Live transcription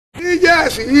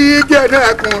Yes, he get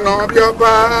a con of your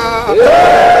bar.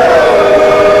 Yes,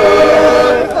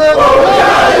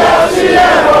 he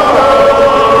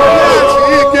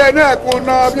get a con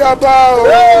of your bar.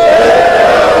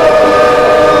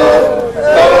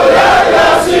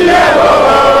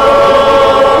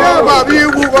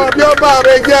 Your bar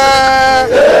again.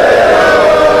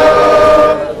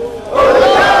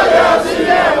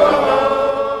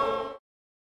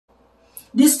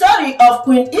 The story of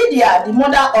Queen Idia, the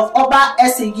mother of Oba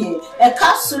Esige,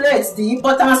 encapsulates the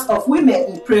importance of women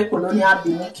in pre-colonial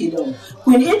Benin Kingdom.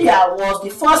 Queen Idia was the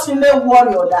first female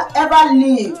warrior that ever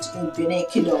lived in Benin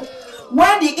Kingdom.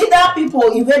 When the Idia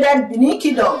people invaded Benin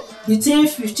Kingdom between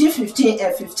 1515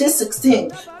 and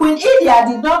 1516, Queen Idia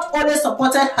did not only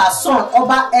support her son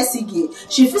Oba Esige,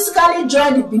 she physically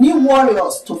joined the Benin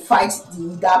warriors to fight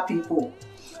the Idia people.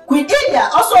 Queen Idia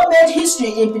also made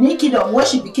history in Benin Kingdom when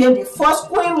she became the first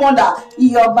queen mother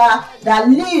Iyoba that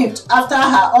lived after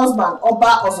her husband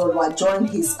Oba Ozorwa joined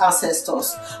his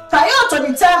ancestors. Prior to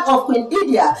the time of Queen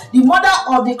Idia, the mother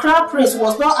of the crown prince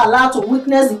was not allowed to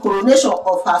witness the coronation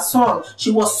of her son.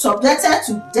 She was subjected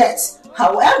to death.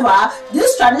 However,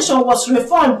 this tradition was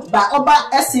reformed by Oba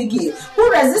Esige, who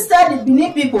resisted the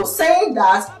Benin people, saying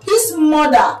that his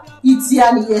mother,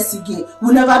 Idia Esige,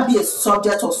 will never be a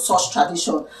subject of such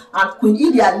tradition, and Queen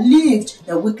Idia lived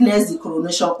and witnessed the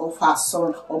coronation of her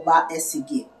son, Oba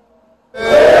Esige.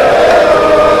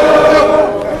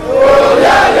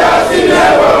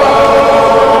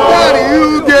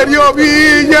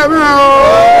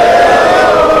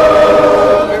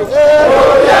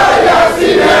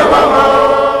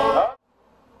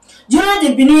 During the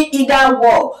Benin-Idia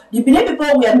War, the Benin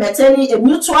people were maintaining a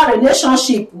mutual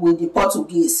relationship with the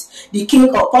Portuguese. The king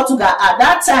of Portugal at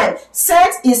that time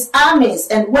sent his armies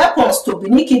and weapons to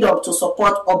Benin Kingdom to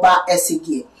support Oba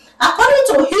Esige. According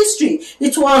to history,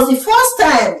 it was the first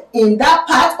time in that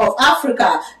part of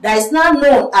Africa that is now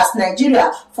known as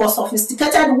Nigeria for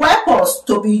sophisticated weapons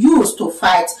to be used to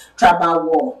fight tribal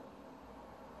war.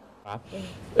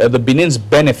 The Benins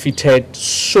benefited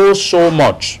so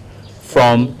much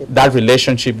from that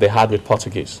relationship they had with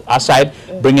Portuguese. Aside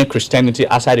bringing Christianity,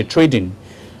 aside the trading,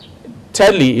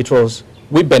 thirdly,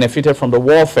 we benefited from the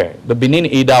warfare, the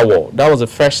Benin-Idia War. That was the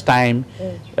first time,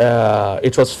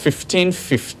 it was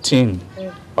 1515,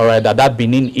 all right, that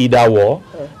Benin-Idia War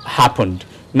happened.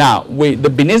 Now, the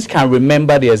Benins can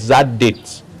remember the exact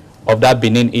date of that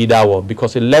Benin-Idia War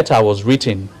because a letter was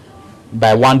written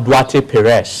by one Duarte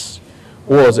Perez,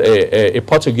 who was a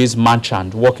Portuguese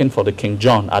merchant working for the King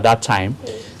John at that time,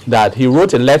 that he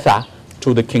wrote a letter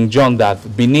to the King John that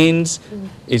Benin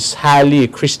is highly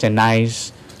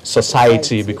Christianized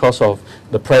society because of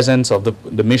the presence of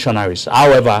the missionaries.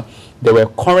 However, they were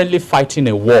currently fighting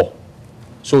a war.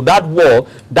 So that war,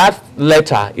 that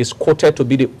letter is quoted to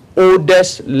be the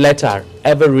oldest letter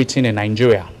ever written in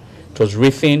Nigeria. It was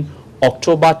written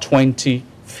October 20,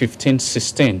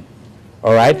 1516.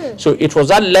 All right. So it was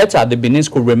that letter the Benins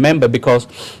could remember because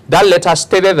that letter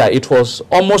stated that it was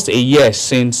almost a year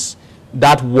since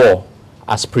that war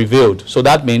has prevailed. So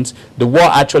that means the war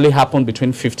actually happened between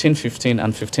 1515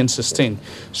 and 1516.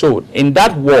 So in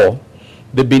that war,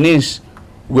 the Benins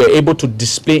were able to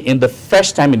display in the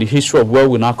first time in the history of what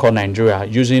we now call Nigeria,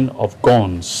 using of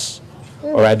guns.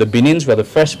 All right. The Benins were the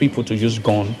first people to use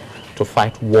gun to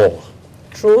fight war.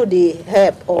 Through the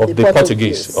help of the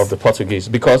Portuguese.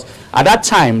 Because at that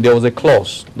time there was a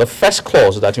clause, the first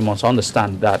clause that you must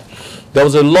understand, that there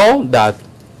was a law that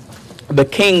the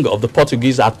king of the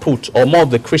Portuguese had put, or more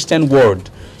of the Christian world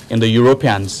in the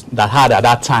Europeans that had at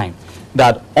that time,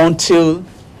 that until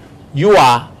you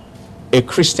are a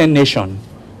Christian nation,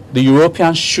 the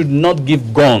Europeans should not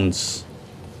give guns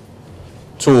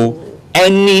to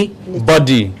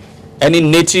anybody, any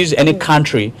natives, any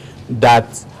country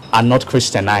that are not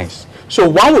Christianized. So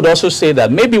one would also say that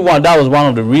maybe that was one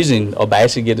of the reasons Oba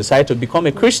Esige decided to become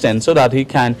a Christian, so that he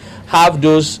can have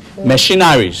those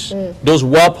machineries, those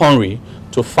weaponry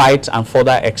to fight and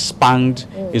further expand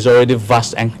his already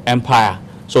vast empire.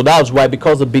 So that was why,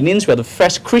 because the Benins were the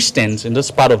first Christians in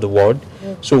this part of the world,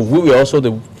 so we were also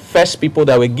the first people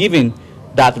that were given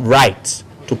that right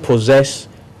to possess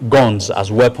guns as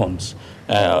weapons.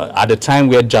 At the time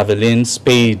where javelins,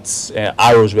 spades,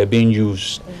 arrows were being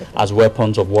used as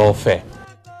weapons of warfare.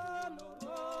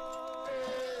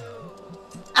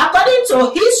 According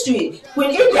to history,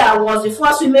 Queen Idia was the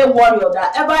first female warrior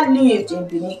that ever lived in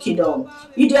Benin Kingdom.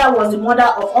 Idia was the mother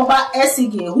of Oba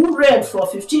Esige, who reigned from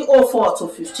 1504 to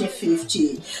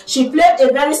 1550. She played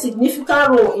a very significant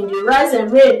role in the rise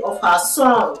and reign of her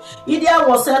son. Idia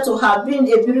was said to have been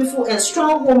a beautiful and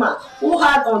strong woman who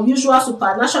had unusual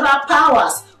supernatural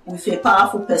powers, with a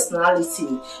powerful personality.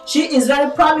 She is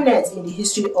very prominent in the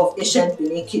history of ancient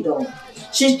Benin Kingdom.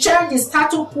 She changed the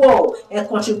status quo and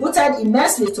contributed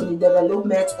immensely to the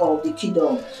development of the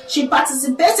kingdom. She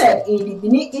participated in the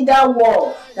Benin-Idia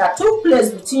War that took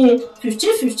place between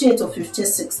 1515 to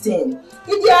 1516.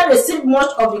 Idia received much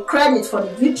of the credit for the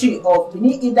victory of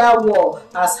Benin-Idia War,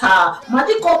 as her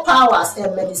magical powers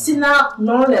and medicinal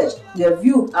knowledge were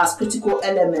viewed as critical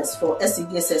elements for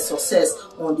Esige's success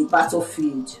on the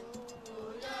battlefield.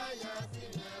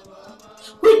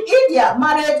 Queen Idia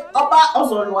married Oba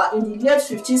Ozolwa in the late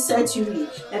 15th century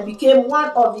and became one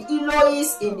of the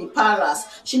Elois in the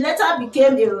palace. She later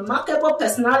became a remarkable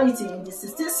personality in the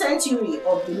 16th century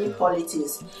of Benin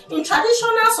politics. In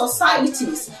traditional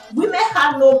societies, women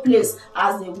had no place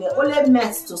as they were only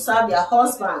meant to serve their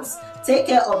husbands, take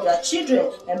care of their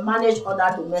children, and manage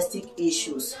other domestic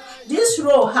issues. This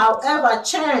role, however,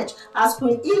 changed as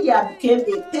Queen Idia became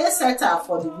a pace-setter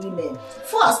for the women.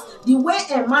 First, the way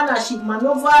and manner she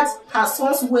maneuvered her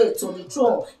son's way to the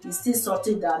throne is still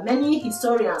something that many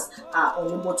historians are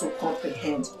unable to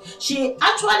comprehend. She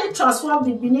actually transformed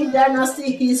the Benin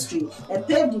dynasty history and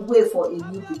paved the way for a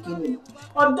new beginning.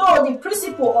 Although the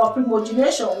principle of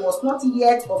primogenation was not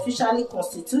yet officially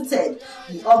constituted,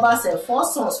 the Obas and four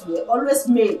sons were always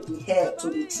made the heir to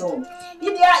the throne.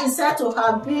 Idia is said to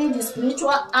have been the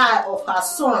spiritual eye of her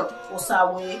son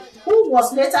Osawe, who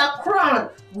was later crowned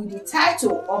with the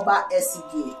title Oba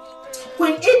Esige.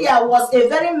 Queen Idia was a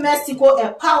very mystical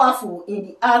and powerful in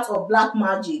the art of black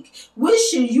magic, which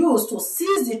she used to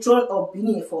seize the throne of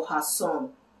Benin for her son.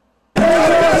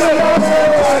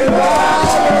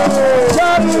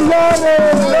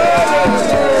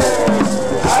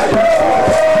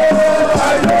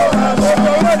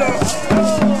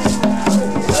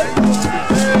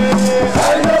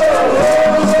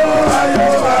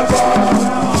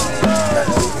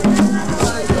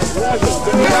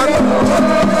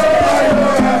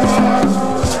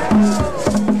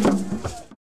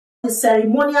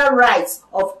 Ceremonial rites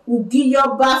of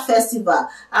Ugiyoba festival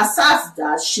asserts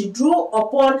that she drew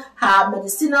upon her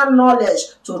medicinal knowledge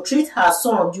to treat her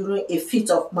son during a fit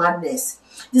of madness.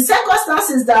 The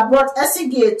circumstances that brought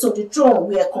Esige to the throne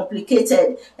were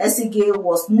complicated. Esige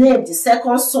was named the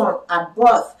second son at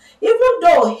birth, even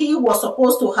though he was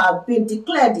supposed to have been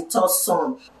declared the third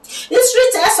son. History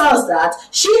tells us that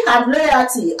she had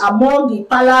loyalty among the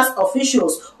palace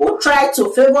officials who tried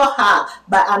to favor her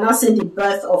by announcing the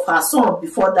birth of her son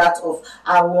before that of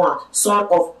Arwan, son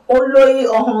of Oloi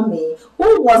Ohome,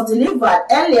 who was delivered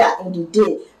earlier in the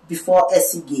day before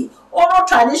Esige. Oral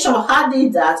tradition had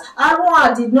it that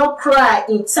Arwan did not cry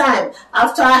in time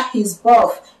after his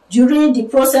birth. During the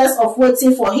process of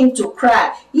waiting for him to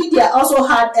cry, Idia also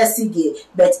had Esige,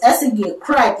 but Esige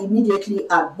cried immediately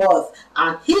at birth,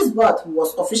 and his birth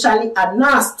was officially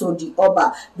announced to the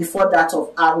Oba before that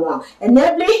of Arwan,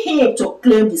 enabling him to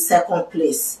claim the second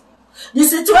place. The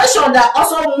situation that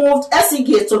also moved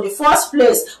Esige to the first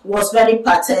place was very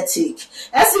pathetic.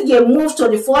 Esige moved to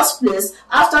the first place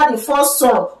after the first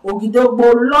son,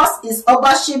 Ogidogbo, lost his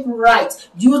obaship right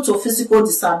due to physical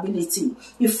disability.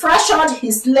 He fractured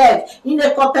his leg in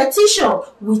a competition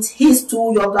with his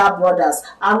two younger brothers,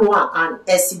 Arwan and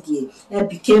Esige, and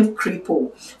became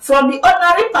crippled. From the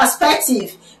ordinary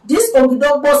perspective, this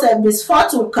Ogidogbo's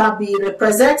misfortune can be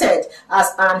represented as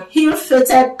an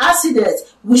ill-fated accident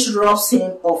which robs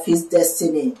him of his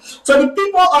destiny. To the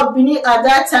people of Benin at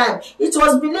that time, it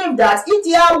was believed that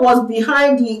Idia was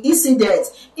behind the incident.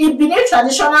 In Benin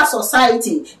traditional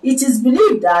society, it is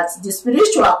believed that the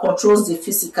spiritual controls the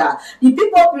physical. The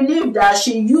people believed that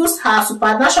she used her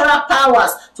supernatural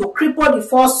powers to cripple the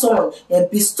first son and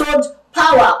bestowed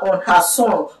power on her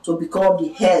son to become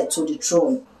the heir to the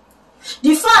throne.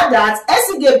 The fact that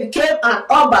Esige became an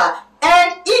Oba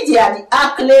earned Idia the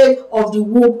accolade of the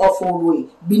womb of Orwe,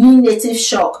 Benin native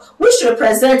shock, which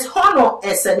represents honor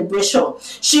and celebration.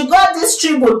 She got this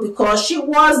tribute because she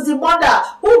was the mother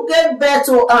who gave birth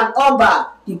to an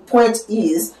Oba. The point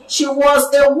is, she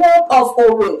was a womb of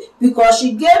Orwe because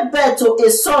she gave birth to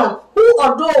a son who,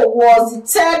 although was the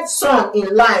third son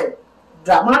in line,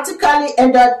 dramatically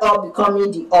ended up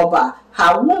becoming the Oba.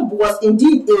 Her womb was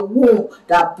indeed a womb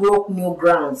that broke new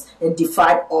grounds and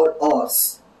defied all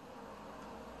odds.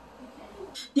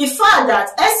 The fact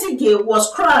that Esige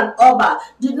was crowned Oba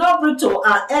did not bring to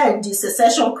an end the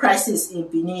succession crisis in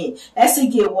Benin.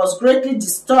 Esige was greatly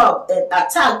disturbed and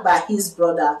attacked by his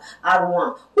brother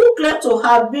Arwan, who claimed to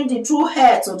have been the true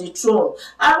heir to the throne.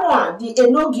 Arwan, the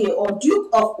Enoge or Duke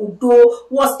of Udo,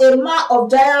 was a man of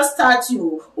giant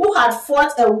stature who had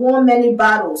fought and won many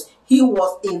battles. He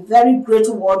was a very great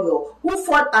warrior who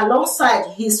fought alongside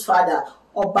his father,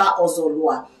 Oba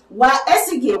Ozolua, while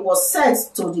Esige was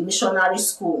sent to the missionary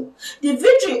school. The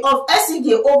victory of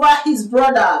Esige over his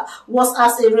brother was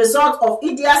as a result of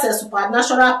Idia's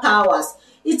supernatural powers.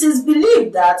 It is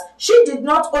believed that she did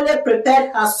not only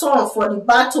prepare her son for the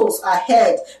battles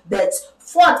ahead, but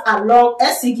fought along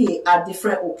Esige at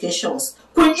different occasions.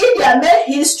 Queen Idia made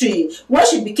history when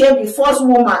she became the first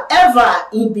woman ever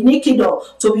in Benin Kingdom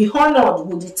to be honored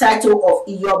with the title of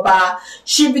Iyoba.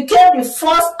 She became the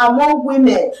first among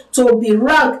women to be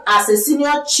ranked as a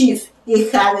senior chief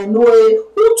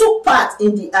who took part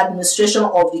in the administration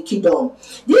of the kingdom.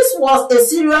 This was a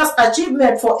serious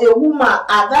achievement for a woman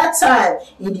at that time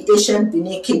in the ancient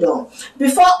Benin Kingdom.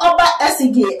 Before Oba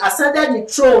Esige ascended the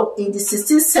throne in the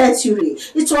 16th century,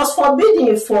 it was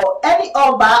forbidden for any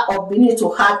Oba of Benin to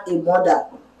have a mother.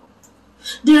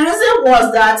 The reason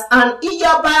was that an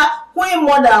Iyoba queen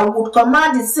mother would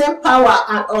command the same power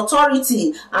and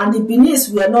authority, and the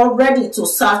Benis were not ready to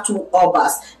serve two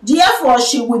Obas. Therefore,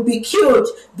 she would be killed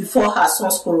before her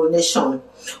son's coronation.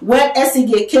 When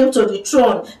Esige came to the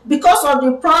throne, because of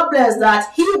the problems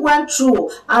that he went through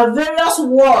and various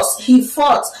wars he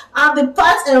fought, and the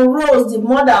part and roles the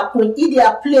mother Queen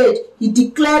Idia played, he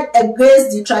declared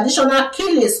against the traditional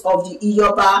killings of the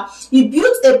Iyoba. He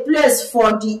built a place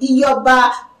for the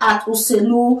Iyoba at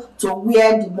Uselu, to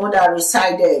where the mother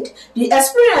resided. The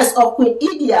experience of Queen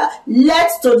Idia led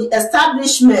to the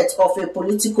establishment of a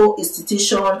political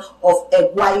institution of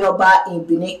Egwayoba in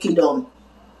Benin Kingdom.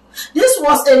 This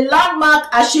was a landmark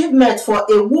achievement for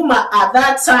a woman at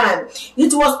that time.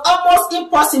 It was almost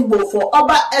impossible for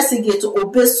Oba Esige to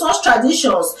obey such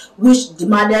traditions, which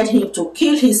demanded him to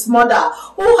kill his mother,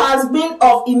 who has been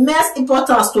of immense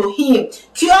importance to him,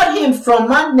 cure him from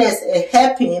madness, and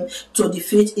help him to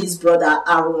defeat his brother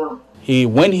Aaron.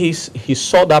 When he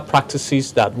saw that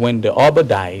practices that when the Oba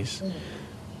dies,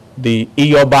 the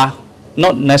Iyoba,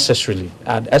 not necessarily.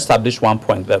 I'd establish one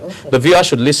point that the viewer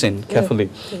should listen carefully.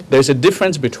 There's a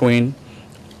difference between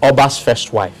Oba's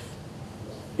first wife,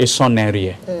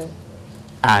 Isonerie,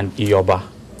 and Iyoba.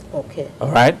 Okay. All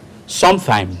right?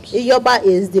 Sometimes. Iyoba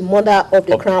is the mother of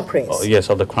the crown prince. Oh, yes,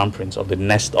 of the crown prince, of the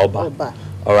next Oba.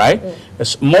 All right?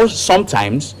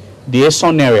 Sometimes the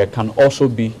Isonerie can also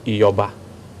be Iyoba.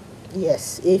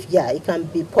 Yes, it can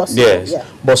be possible. Yes,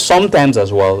 but sometimes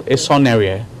as well,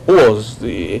 Isonerie, who was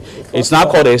it's now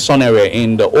called Isonerie.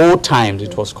 In the old times,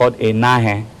 it was called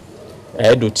Enahe,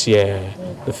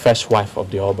 the first wife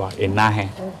of the Oba, Enahe.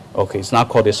 Okay, it's now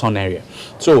called Isonerie.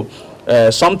 So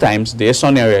sometimes the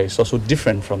Isonerie is also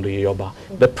different from the Iyoba.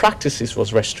 The practices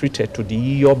was restricted to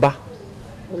the Iyoba.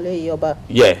 Only Iyoba.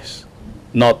 Yes,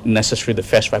 not necessarily the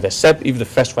first wife, except if the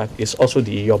first wife is also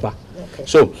the Iyoba. Okay.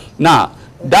 So now,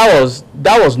 that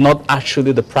was not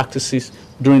actually the practices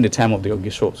during the time of the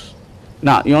Ogishos.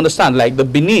 Now, you understand, like the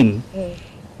Benin,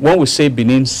 when we say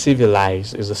Benin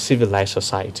civilized, is a civilized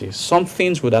society, some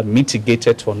things would have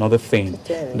mitigated to another thing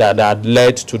that had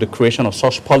led to the creation of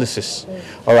such policies.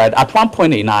 All right, at one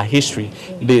point in our history,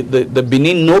 the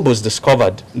Benin nobles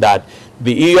discovered that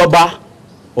the Iyoba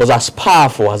was as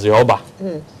powerful as the Oba.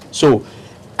 So,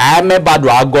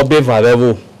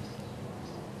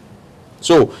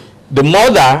 the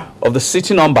mother of the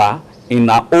sitting Oba in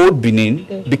our old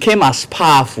Benin became as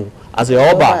powerful as the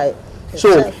Oba.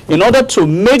 So, in order to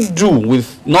make do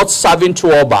with not serving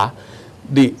two Oba,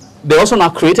 they also now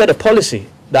created a policy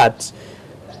that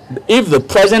if the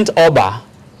present Oba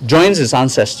joins his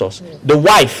ancestors, the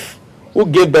wife who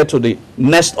gave birth to the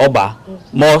next Oba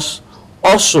must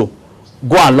also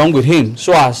go along with him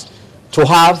so as to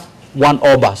have one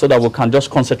Oba, so that we can just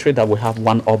concentrate that we have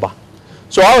one Oba.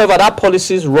 So, however, that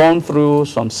policies run through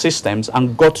some systems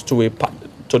and got to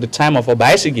the time of Oba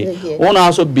Esige. One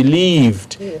also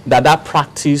believed that that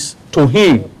practice to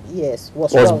him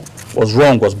was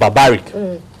wrong, was barbaric.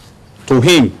 To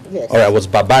him, was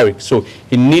barbaric. So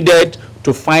he needed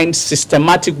to find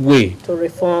systematic way to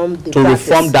reform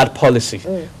that policy.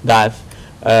 That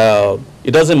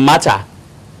it doesn't matter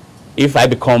if I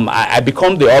become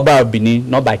the Oba of Benin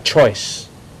not by choice.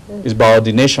 It's by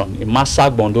ordination.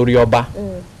 Imasak Bondori Oba.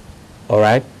 All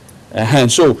right. And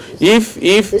so if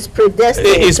it's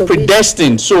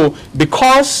predestined, so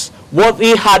because what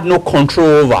he had no control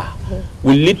over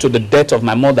will lead to the death of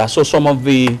my mother. So some of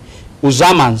the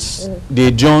Uzamans,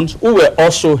 the Jones, who were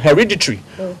also hereditary,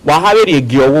 you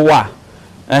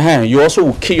also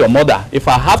will kill your mother. If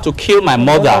I have to kill my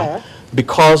mother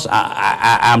because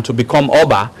I am to become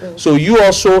Oba, so you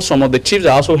also, some of the chiefs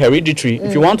are also hereditary.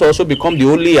 If you want to also become the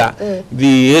Olia,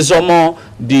 the Ezomo,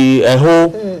 the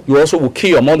Eho, you also will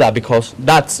kill your mother, because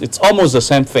it's almost the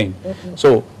same thing.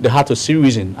 So they had to see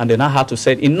reason, and they now had to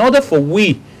say, in order for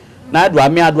we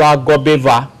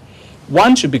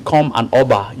Once you become an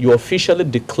Oba, you officially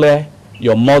declare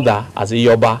your mother as a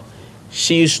Yoba.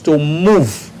 She is to move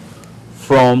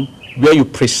from where you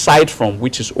preside from,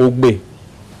 which is Ogbe,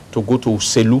 to go to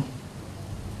Uselu.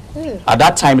 At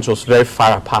that time, it was very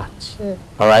far apart.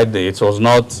 All right, it was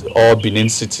not all Benin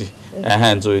City,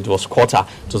 so it was quarter.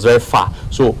 It was very far.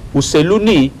 So Uselu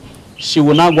ni, she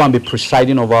will now go and be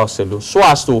presiding over Uselu, so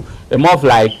as to more of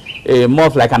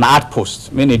like an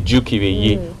outpost, meaning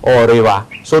Juki or river,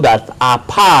 so that our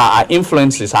power, our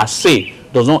influences, our say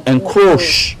does not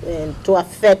encroach to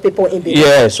affect people in the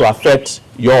to affect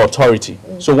your authority.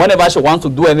 So whenever she wants to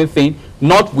do anything,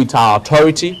 not with our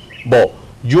authority, but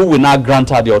you will not grant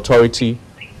her the authority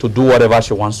to do whatever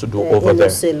she wants to do over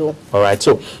there. All right,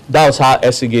 so that was how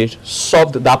Esige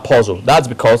solved that puzzle. That's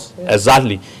because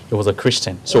exactly he was a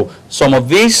Christian. So some of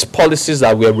these policies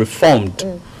that were reformed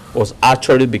was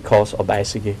actually because Oba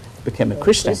Esige became a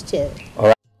Christian. All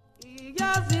right.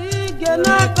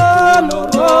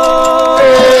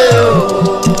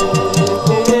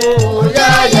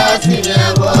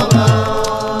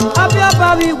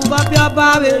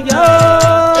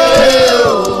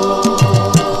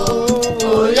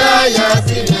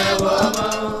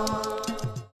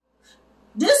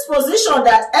 This position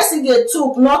that Esige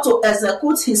took not to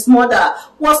execute his mother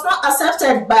was not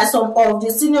accepted by some of the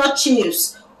senior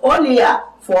chiefs. Olia,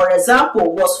 for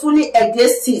example, was fully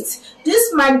against it.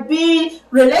 This might be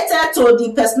related to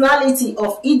the personality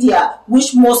of Idia,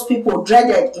 which most people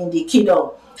dreaded in the kingdom.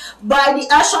 By the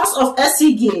actions of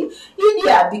Esige,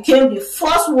 Idia became the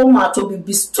first woman to be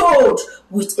bestowed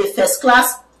with a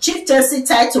first-class chieftaincy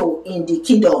title in the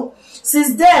kingdom.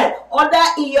 Since then, other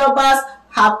Iyobas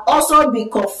have also been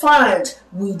conferred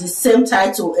with the same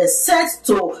title and sent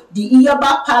to the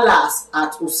Iyoba Palace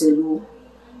at Uselu.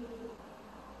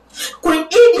 Queen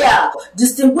Idia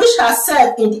distinguished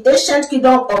herself in the ancient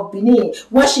kingdom of Benin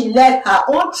when she led her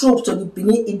own troops to the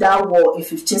Benin-Ida War in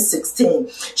 1516.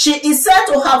 She is said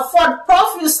to have fought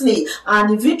profusely, and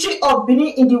the victory of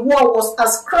Benin in the war was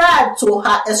ascribed to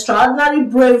her extraordinary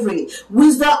bravery,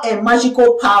 wisdom, and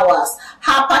magical powers.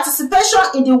 Her participation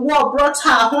in the war brought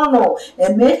her honor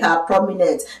and made her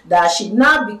prominent, that she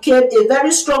now became a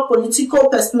very strong political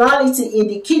personality in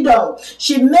the kingdom.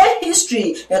 She made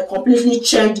history and completely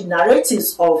changed the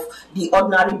narratives of the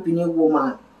ordinary Benin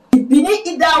woman. The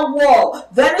Benin-Ida War,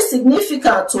 very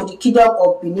significant to the kingdom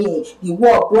of Benin. The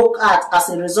war broke out as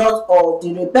a result of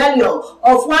the rebellion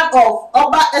of one of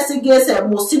Oba Esige's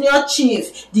most senior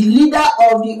chief, the leader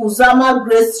of the Uzama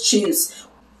Grace Chiefs,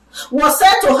 was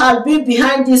said to have been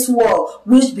behind this war,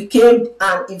 which became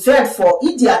an event for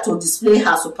Idia to display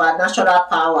her supernatural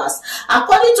powers.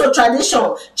 According to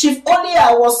tradition, Chief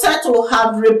Olia was said to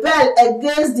have rebelled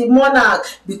against the monarch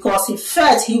because he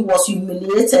felt he was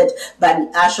humiliated by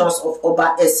the actions of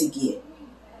Oba Esige.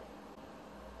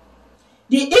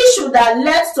 The issue that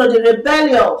led to the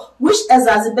rebellion, which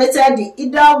exacerbated the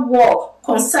Ida War,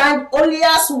 concerned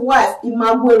Olia's wife,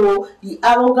 Imagwero. The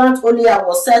arrogant Olia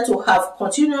was said to have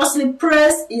continuously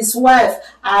praised his wife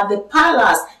at the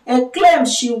palace and claimed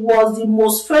she was the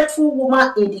most faithful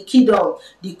woman in the kingdom.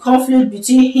 The conflict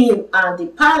between him and the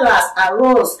palace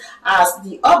arose as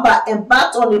the Oba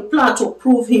embarked on a plan to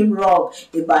prove him wrong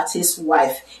about his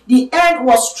wife. The end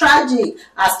was tragic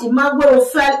as Imagwero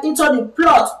fell into the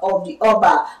plot of the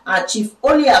Oba, and Chief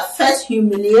Olia felt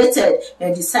humiliated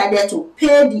and decided to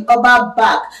pay the Oba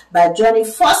back by joining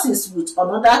forces with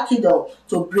another kingdom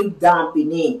to bring down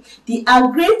Benin. The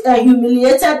aggrieved and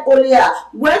humiliated Olia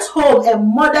went home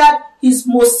and murdered his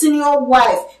most senior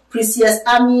wife, Princess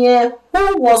Amie,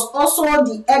 who was also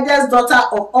the eldest daughter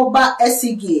of Oba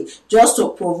Esige, just to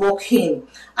provoke him.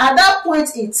 At that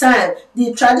point in time,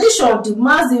 the tradition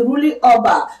demands the ruling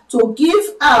Oba to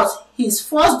give out his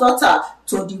first daughter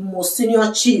to the most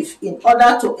senior chief in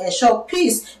order to ensure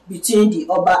peace between the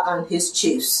Oba and his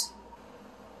chiefs.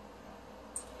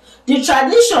 The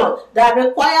tradition that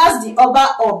requires the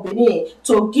Oba of Benin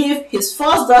to give his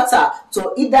first daughter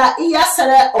to either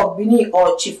Iyasere of Benin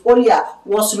or Chief Olia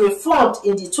was reformed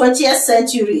in the 20th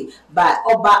century by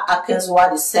Oba Akenzua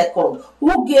II,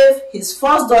 who gave his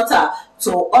first daughter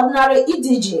to ordinary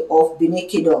Idiji of Benin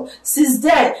Kingdom. Since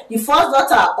then, the first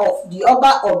daughter of the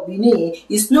Oba of Benin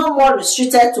is no more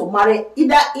restricted to marry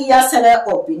either Iyasere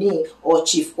of Benin or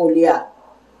Chief Olia.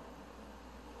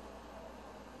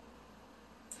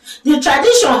 The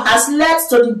tradition has led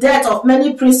to the death of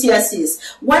many princesses.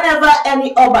 Whenever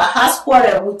any Oba has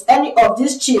quarrel with any of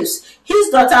these chiefs his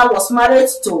daughter was married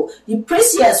to, the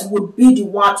princess would be the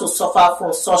one to suffer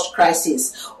from such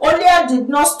crisis. Olia did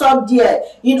not stop there.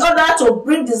 In order to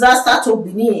bring disaster to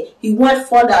Benin, he went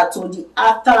further to the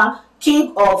after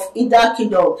king of Idia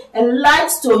Kingdom, and lied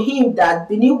to him that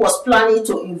Benin was planning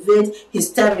to invade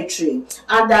his territory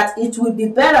and that it would be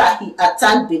better he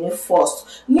attacked Benin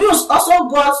first. News also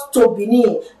got to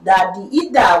Benin that the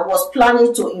Idia was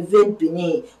planning to invade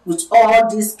Benin. With all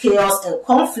this chaos and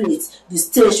conflict, the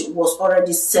stage was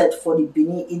already set for the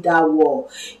Benin-Idia war.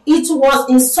 It was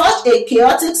in such a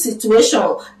chaotic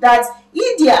situation that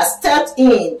Idia stepped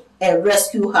in and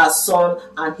rescued her son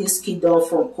and his kingdom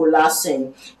from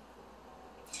collapsing.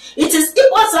 It is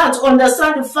important to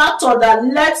understand the factor that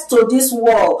led to this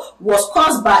war was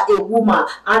caused by a woman,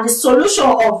 and the solution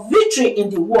of victory in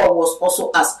the war was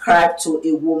also ascribed to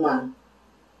a woman.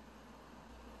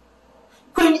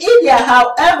 Queen Idia,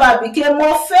 however, became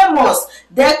more famous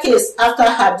decades after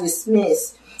her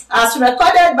dismiss. As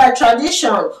recorded by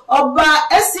tradition, Oba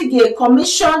Esige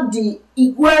commissioned the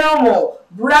Igweromo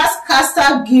Brass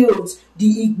Caster Guild,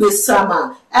 the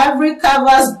Igbesama, every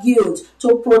carver's guild,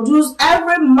 to produce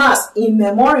every mask in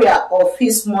memorial of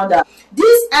his mother.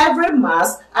 These every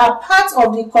masks are part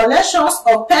of the collections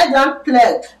of pagan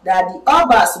plague that the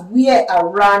Obas wear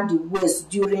around the waist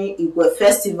during Igwe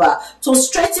festival to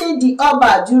straighten the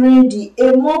Oba during the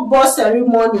Emobo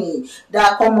ceremony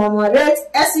that commemorates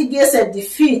Esige's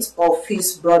defeat of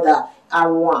his brother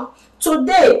Arwan.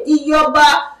 Today,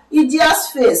 Idia's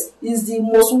face is the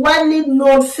most widely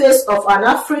known face of an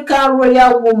African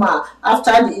royal woman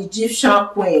after the Egyptian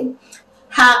queen.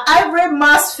 Her ivory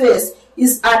mask face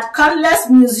is at countless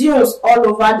museums all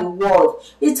over the world.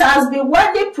 It has been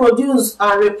widely produced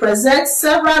and represents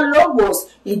several logos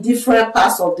in different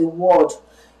parts of the world.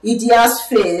 Idia's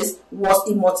face was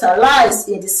immortalized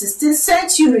in the 16th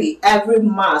century ivory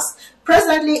mask,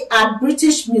 presently at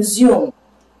British Museum.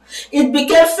 It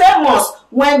became famous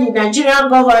when the Nigerian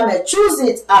government chose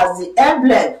it as the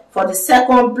emblem for the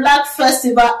second Black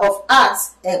Festival of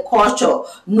Arts and Culture,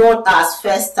 known as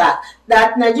Festa,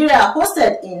 that Nigeria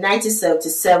hosted in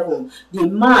 1977. The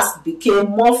mask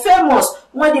became more famous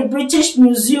when the British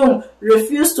Museum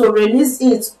refused to release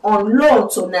it on loan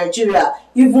to Nigeria,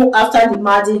 even after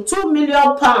demanding £2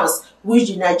 million, which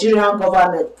the Nigerian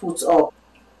government put up.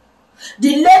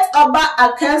 The late Oba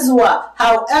Akenzua,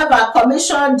 however,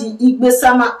 commissioned the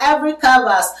Igbesama ivory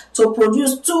carvers to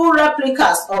produce 2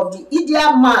 replicas of the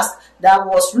Idia mask that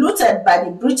was looted by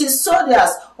the British soldiers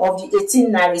of the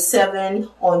 1897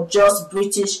 unjust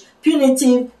British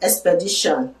punitive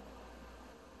expedition.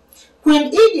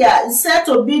 Queen Idia is said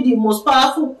to be the most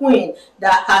powerful queen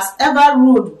that has ever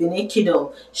ruled Benin Kingdom.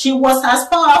 She was as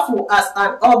powerful as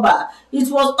an Oba. It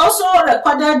was also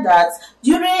recorded that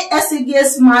during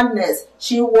Esige's madness,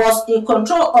 she was in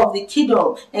control of the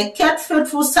kingdom and kept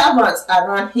faithful servants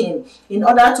around him in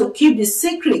order to keep the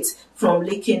secret from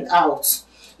leaking out.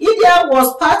 Idia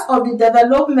was part of the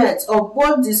development of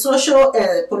both the social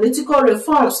and political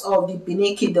reforms of the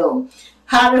Benin Kingdom.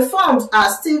 Her reforms are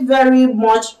still very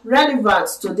much relevant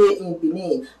today in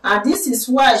Benin, and this is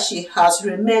why she has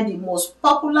remained the most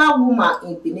popular woman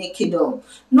in Benin Kingdom.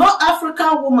 No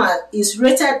African woman is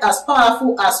rated as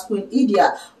powerful as Queen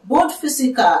Idia, both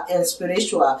physical and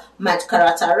spiritual, might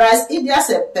characterize Idia's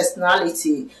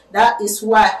personality. That is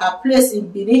why her place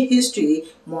in Benin history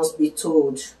must be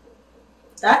told.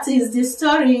 That is the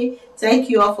story. Thank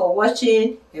you all for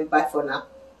watching, and bye for now.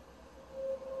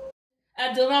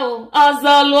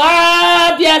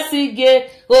 Ozolwa biasige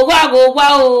gogwa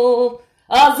o.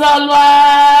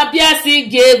 Ozolwa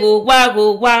biasige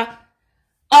gogwa.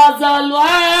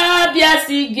 Ozolwa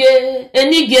biasige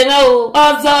enigema o.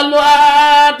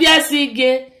 Ozolwa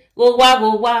biasige gogwa.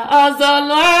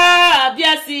 Ozolwa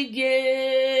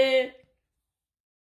biasige.